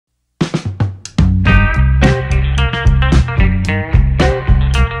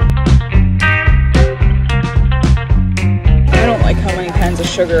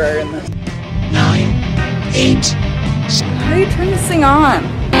sugar are in this. 9, 8. How do you turn this thing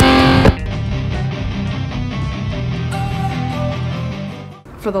on?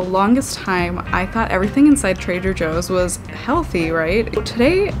 For the longest time, I thought everything inside Trader Joe's was healthy, right?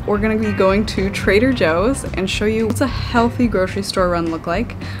 Today, we're gonna be going to Trader Joe's and show you what's a healthy grocery store run look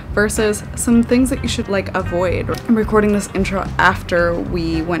like versus some things that you should like avoid. I'm recording this intro after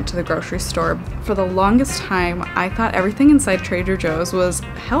we went to the grocery store. For the longest time, I thought everything inside Trader Joe's was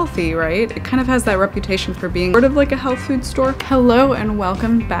healthy, right? It kind of has that reputation for being sort of like a health food store. Hello and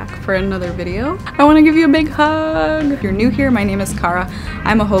welcome back for another video. I wanna give you a big hug. If you're new here, my name is Kara.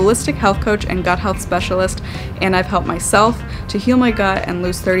 I'm a holistic health coach and gut health specialist, and I've helped myself to heal my gut and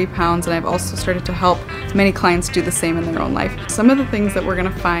lose 30 pounds, and I've also started to help many clients do the same in their own life. Some of the things that we're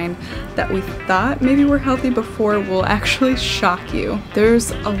gonna find that we thought maybe were healthy before will actually shock you.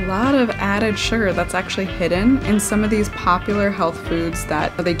 There's a lot of added sugar that's actually hidden in some of these popular health foods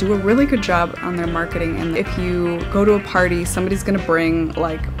that they do a really good job on their marketing, and if you go to a party, somebody's gonna bring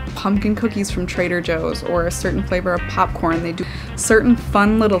like pumpkin cookies from Trader Joe's or a certain flavor of popcorn. They do certain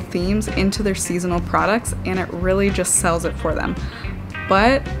fun little themes into their seasonal products, and it really just sells it for them.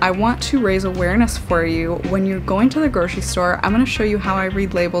 But I want to raise awareness for you. When you're going to the grocery store, I'm going to show you how I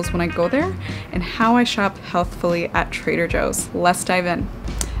read labels when I go there and how I shop healthfully at Trader Joe's. Let's dive in.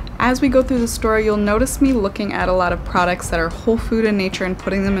 As we go through the store, you'll notice me looking at a lot of products that are whole food in nature and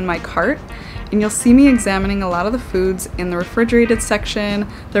putting them in my cart. And you'll see me examining a lot of the foods in the refrigerated section,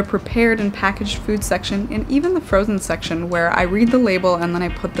 the prepared and packaged food section, and even the frozen section where I read the label and then I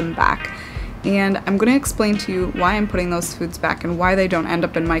put them back. And I'm going to explain to you why I'm putting those foods back and why they don't end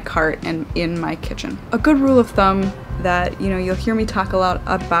up in my cart and in my kitchen. A good rule of thumb that you'll hear me talk a lot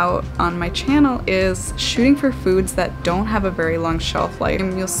about on my channel is shooting for foods that don't have a very long shelf life.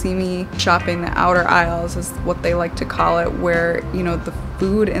 And you'll see me shopping the outer aisles, is what they like to call it, where the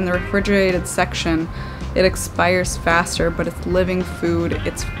food in the refrigerated section, it expires faster, but it's living food,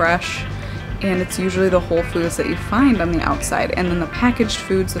 it's fresh, and it's usually the whole foods that you find on the outside. And then the packaged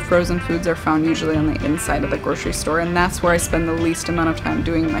foods, the frozen foods, are found usually on the inside of the grocery store, and that's where I spend the least amount of time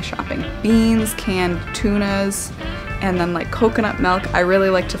doing my shopping. Beans, canned tunas, and then like coconut milk, I really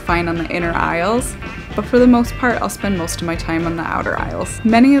like to find on the inner aisles. But for the most part, I'll spend most of my time on the outer aisles.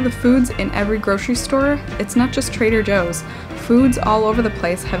 Many of the foods in every grocery store, it's not just Trader Joe's. Foods all over the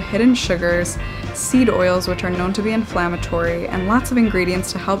place have hidden sugars, seed oils, which are known to be inflammatory, and lots of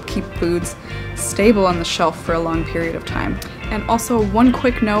ingredients to help keep foods stable on the shelf for a long period of time. And also, one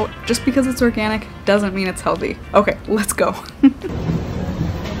quick note, just because it's organic doesn't mean it's healthy. Okay, let's go.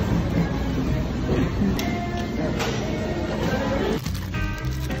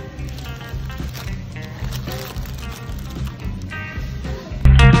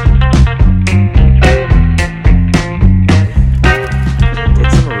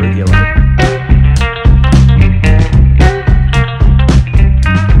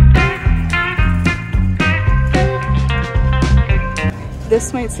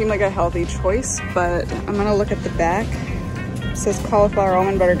 This might seem like a healthy choice, but I'm gonna look at the back. It says cauliflower,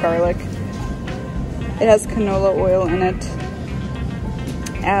 almond butter, garlic. It has canola oil in it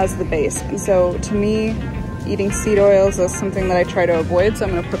as the base. And so to me, eating seed oils is something that I try to avoid, so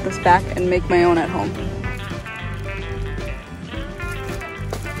I'm gonna put this back and make my own at home.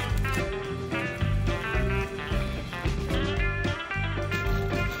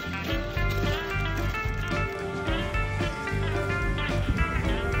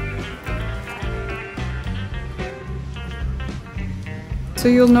 So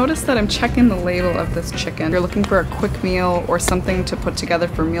you'll notice that I'm checking the label of this chicken. You're looking for a quick meal or something to put together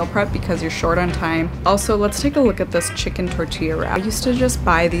for meal prep because you're short on time. Also, let's take a look at this chicken tortilla wrap. I used to just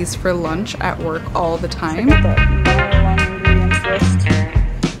buy these for lunch at work all the time. Check out that long ingredients list.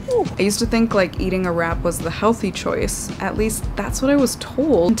 I used to think like eating a wrap was the healthy choice. At least that's what I was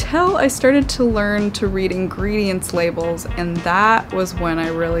told, until I started to learn to read ingredients labels, and that was when I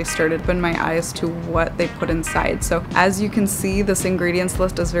really started to open my eyes to what they put inside. So as you can see, this ingredients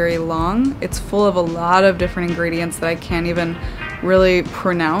list is very long. It's full of a lot of different ingredients that I can't even really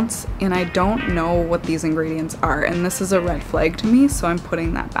pronounce, and I don't know what these ingredients are, and this is a red flag to me, so I'm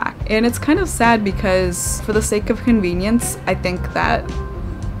putting that back. And it's kind of sad because for the sake of convenience, I think that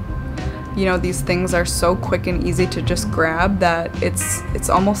these things are so quick and easy to just grab that it's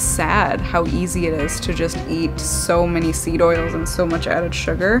almost sad how easy it is to just eat so many seed oils and so much added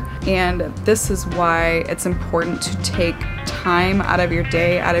sugar. And this is why it's important to take time out of your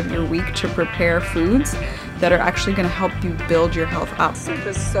day, out of your week, to prepare foods that are actually going to help you build your health up. Soup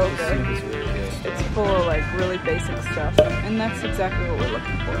is so good. It's full of like really basic stuff, and that's exactly what we're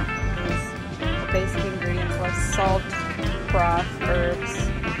looking for. Is basic ingredients like salt, broth, herbs,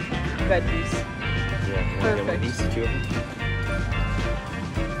 veggies. Yeah, you want to get one of these? 2 of them?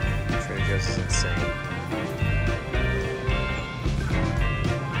 Trader Joe's is insane.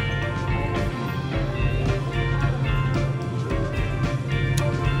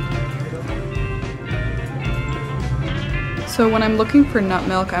 So when I'm looking for nut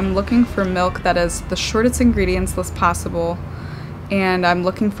milk, I'm looking for milk that is the shortest ingredients list possible, and I'm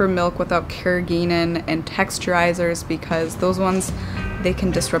looking for milk without carrageenan and texturizers, because those ones, they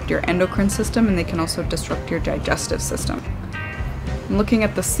can disrupt your endocrine system and they can also disrupt your digestive system. I'm looking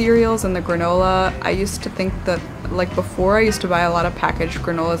at the cereals and the granola. I used to think that, like before, I used to buy a lot of packaged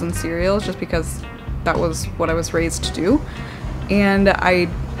granolas and cereals just because that was what I was raised to do, and I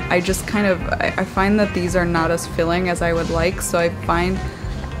just kind of, I find that these are not as filling as I would like, so I find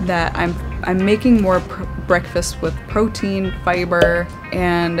that I'm making more breakfast with protein, fiber,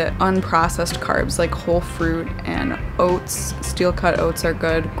 and unprocessed carbs like whole fruit and oats. Steel cut oats are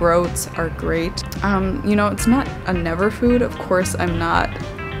good. Groats are great. You know, it's not a never food. Of course, I'm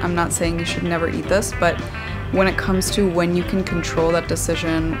not saying you should never eat this, but when it comes to when you can control that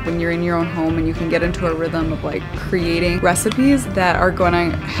decision, when you're in your own home and you can get into a rhythm of like creating recipes that are going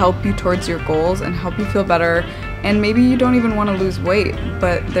to help you towards your goals and help you feel better, and maybe you don't even want to lose weight,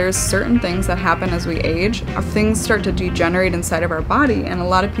 but there's certain things that happen as we age. Things start to degenerate inside of our body, and a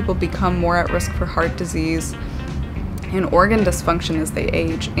lot of people become more at risk for heart disease and organ dysfunction as they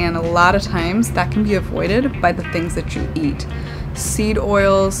age, and a lot of times that can be avoided by the things that you eat. Seed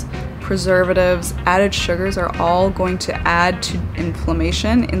oils, preservatives, added sugars are all going to add to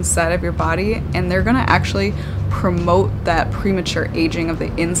inflammation inside of your body, and they're going to actually promote that premature aging of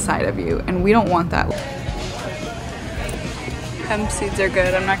the inside of you, and we don't want that. Hemp seeds are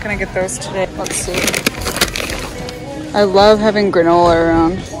good. I'm not going to get those today. Let's see. I love having granola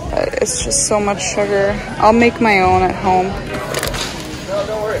around. It's just so much sugar. I'll make my own at home.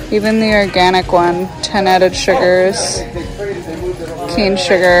 Even the organic one, 10 added sugars, cane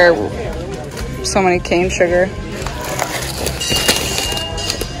sugar, so many cane sugar. So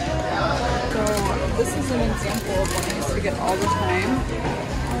this is an example of what I used to get all the time.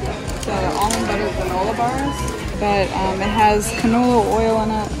 The almond butter granola bars, but it has canola oil in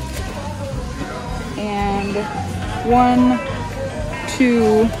it, and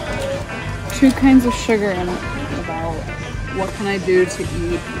two kinds of sugar in it. About what can I do to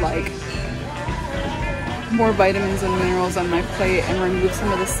eat like more vitamins and minerals on my plate and remove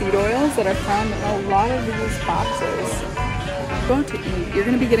some of the seed oils that are found in a lot of these boxes. Go out to eat, you're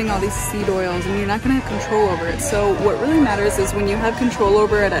going to be getting all these seed oils and you're not going to have control over it. So what really matters is when you have control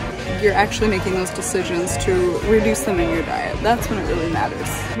over it, you're actually making those decisions to reduce them in your diet. That's when it really matters.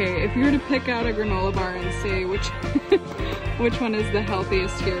 Okay, if you were to pick out a granola bar and say which which one is the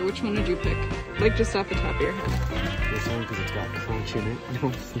healthiest here, which one would you pick? Like just off the top of your head. This one, because it's got crunch in it. I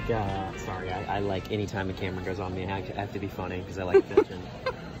don't think, sorry, I like anytime the camera goes on me, I have to be funny because I like attention.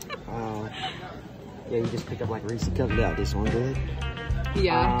 Yeah, you just picked up like Reese cut it out. This one good?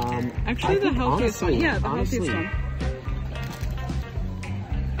 Yeah. Actually, the healthiest one. Yeah, the healthiest one.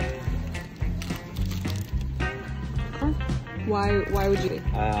 Why would you?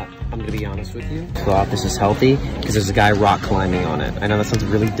 I'm gonna be honest with you. I thought this is healthy because there's a guy rock climbing on it. I know that sounds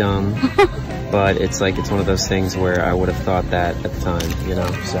really dumb, but it's like, it's one of those things where I would have thought that at the time, you know,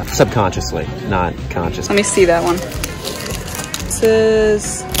 so subconsciously, not consciously. Let me see that one.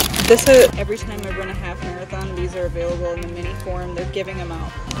 This every time I run a half marathon, these are available in the mini form. They're giving them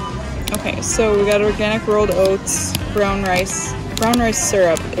out. Okay, so we got organic rolled oats, brown rice. Brown rice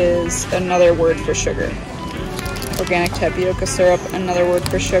syrup is another word for sugar. Organic tapioca syrup, another word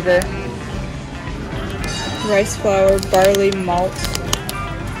for sugar. Rice flour, barley malt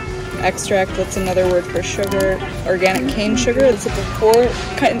extract, that's another word for sugar. Organic cane sugar, that's the 4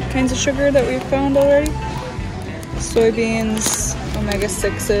 kinds of sugar that we've found already. Soybeans,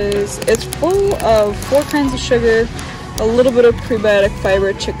 omega-6s. It's full of 4 kinds of sugar, a little bit of prebiotic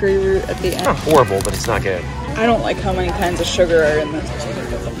fiber, chicory root at the end. It's not horrible, but it's not good. I don't like how many kinds of sugar are in this.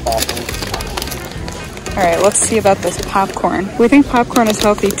 Alright, let's see about this popcorn. We think popcorn is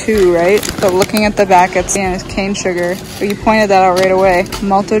healthy too, right? But looking at the back, it's cane sugar. But you pointed that out right away.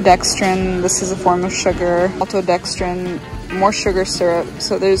 Maltodextrin, this is a form of sugar. Maltodextrin, more sugar syrup.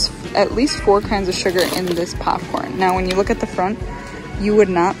 So there's at least 4 kinds of sugar in this popcorn. Now, when you look at the front, you would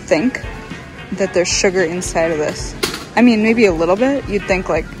not think that there's sugar inside of this. I mean, maybe a little bit. You'd think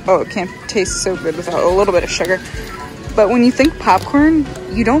like, oh, it can't taste so good without a little bit of sugar. But when you think popcorn,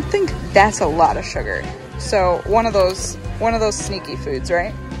 you don't think that's a lot of sugar. So one of those sneaky foods,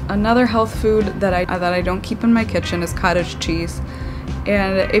 right? Another health food that I don't keep in my kitchen is cottage cheese.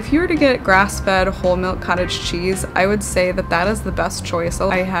 And if you were to get grass-fed whole milk cottage cheese, I would say that that is the best choice.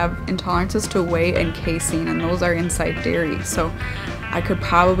 I have intolerances to whey and casein, and those are inside dairy, so I could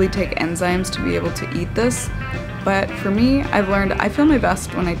probably take enzymes to be able to eat this. But for me, I've learned I feel my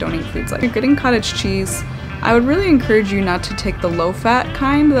best when I don't eat foods. Like, if you're getting cottage cheese, I would really encourage you not to take the low-fat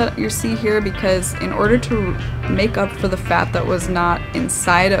kind that you see here, because in order to make up for the fat that was not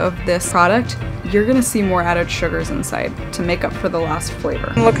inside of this product, you're gonna see more added sugars inside to make up for the lost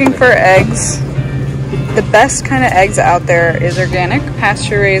flavor. I'm looking for eggs. The best kind of eggs out there is organic,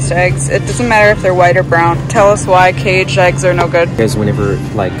 pasture-raised eggs. It doesn't matter if they're white or brown. Tell us why caged eggs are no good. Because whenever,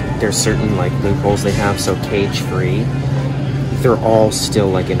 like, there's certain, like, loopholes they have, so cage-free, they're all still,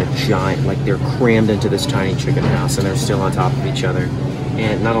 like, in a giant, like, they're crammed into this tiny chicken house, and they're still on top of each other.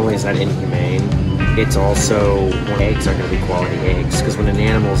 And not only is that inhumane, it's also, eggs are going to be quality eggs, because when an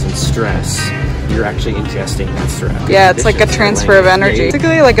animal's in stress, you're actually ingesting that stress. Yeah, it's like a transfer of energy.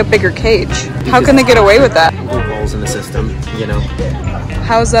 Basically like a bigger cage. How can they get away with that? Loopholes in the system, you know.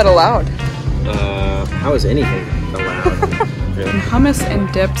 How is that allowed? How is anything allowed? Really? Hummus and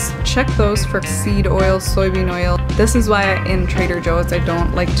dips, check those for seed oil, soybean oil. This is why in Trader Joe's I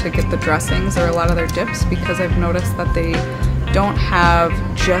don't like to get the dressings or a lot of their dips, because I've noticed that they don't have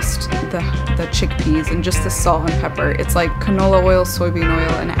just the chickpeas and just the salt and pepper. It's like canola oil, soybean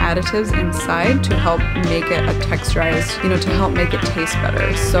oil, and additives inside to help make it a texturized, you know, to help make it taste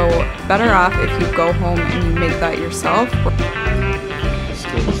better. So better off if you go home and you make that yourself.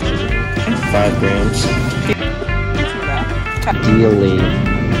 5 grams. Ideally,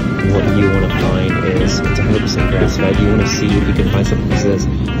 what you want to find is it's 100% grass-fed. You want to see if you can find something that says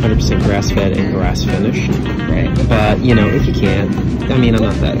 100% grass-fed and grass-finished. Right. But, you know, if you can't, I mean,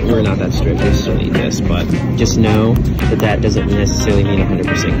 we're not that strict. We still eat this, but just know that that doesn't necessarily mean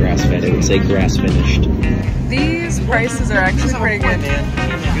 100% grass-fed. It would say grass-finished. These prices are actually pretty good.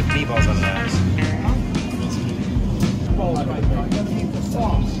 Good meatballs on that.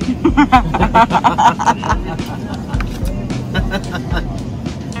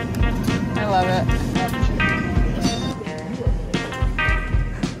 I love it.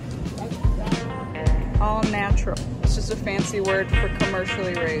 All natural. It's just a fancy word for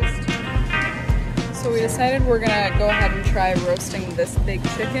commercially raised. So we decided we're gonna go ahead and try roasting this big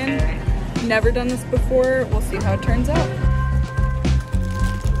chicken. Never done this before. We'll see how it turns out.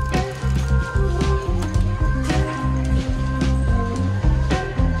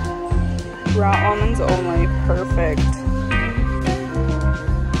 Raw almonds only. Perfect.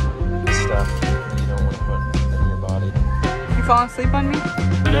 Stuff you don't want to put in your body. You falling asleep on me?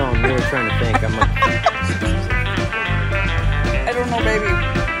 No, I'm really trying to think. I'm like, I don't know, baby.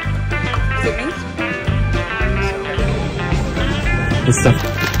 Is it me? this stuff.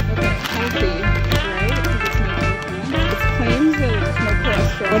 Healthy, right? It claims that it's no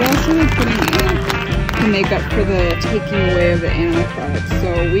cholesterol. What else are they putting in it to make up for the taking away of the animal products?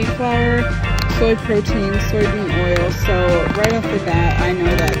 So wheat flour, soy protein, soybean oil. So right off the bat, I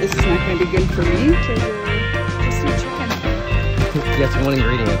know that this is not going to be good for me. So just eat chicken. That's one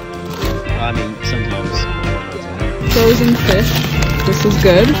ingredient. I mean, sometimes. Frozen fish. This is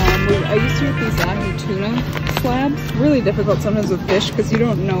good. I used to eat these ahi tuna slabs. Really difficult sometimes with fish because you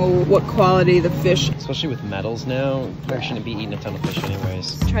don't know what quality the fish. Especially with metals now, you probably shouldn't be eating a ton of fish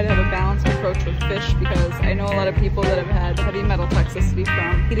anyways. Try to have a balanced approach with fish because I know a lot of people that have had heavy metal toxicity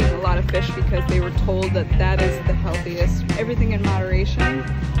from eating a lot of fish because they were told that that is the healthiest. Everything in moderation,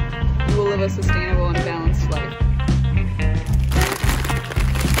 you will live a sustainable and balanced life.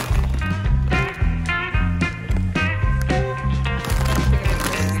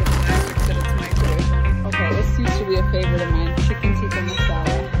 A favorite of mine, chicken tikka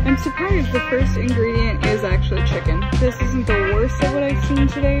masala. I'm surprised the first ingredient is actually chicken. This isn't the worst of what I've seen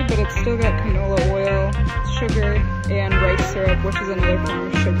today, but it's still got canola oil, sugar, and rice syrup, which is another form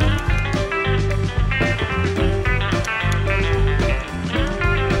of sugar.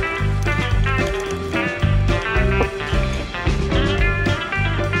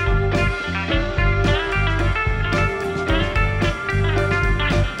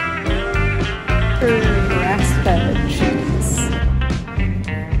 Grass-fed cheese.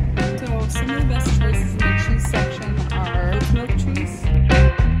 So some of the best choices in the cheese section are oat milk cheese.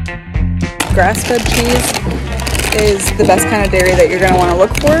 Grass-fed cheese is the best kind of dairy that you're going to want to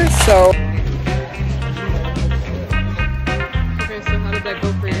look for. So, okay, so how did that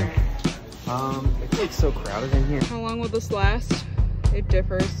go for you? It's like so crowded in here. How long will this last? It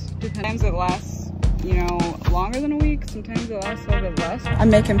differs. Sometimes it lasts, you know, longer than a week. Sometimes it lasts a little bit less. I'm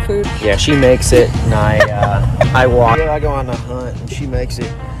making food. Yeah, she makes it, and I walk. Yeah, I go on a hunt, and she makes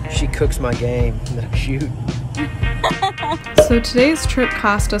it. She cooks my game, and then I shoot. So today's trip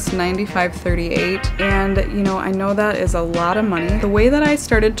cost us $95.38, and you know, I know that is a lot of money. The way that I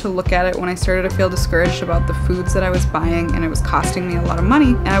started to look at it when I started to feel discouraged about the foods that I was buying, and it was costing me a lot of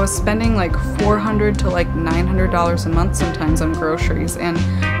money, and I was spending like $400 to like $900 a month sometimes on groceries, and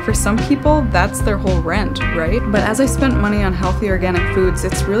for some people that's their whole rent, right? But as I spent money on healthy organic foods,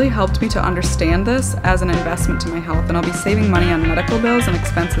 it's really helped me to understand this as an investment to my health, and I'll be saving money on medical bills and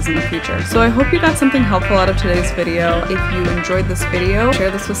expenses in the future. So I hope you got something helpful out of today's video. If you enjoyed this video,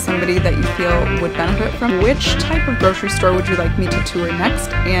 share this with somebody that you feel would benefit from. Which type of grocery store would you like me to tour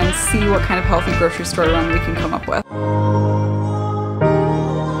next, and see what kind of healthy grocery store run we can come up with.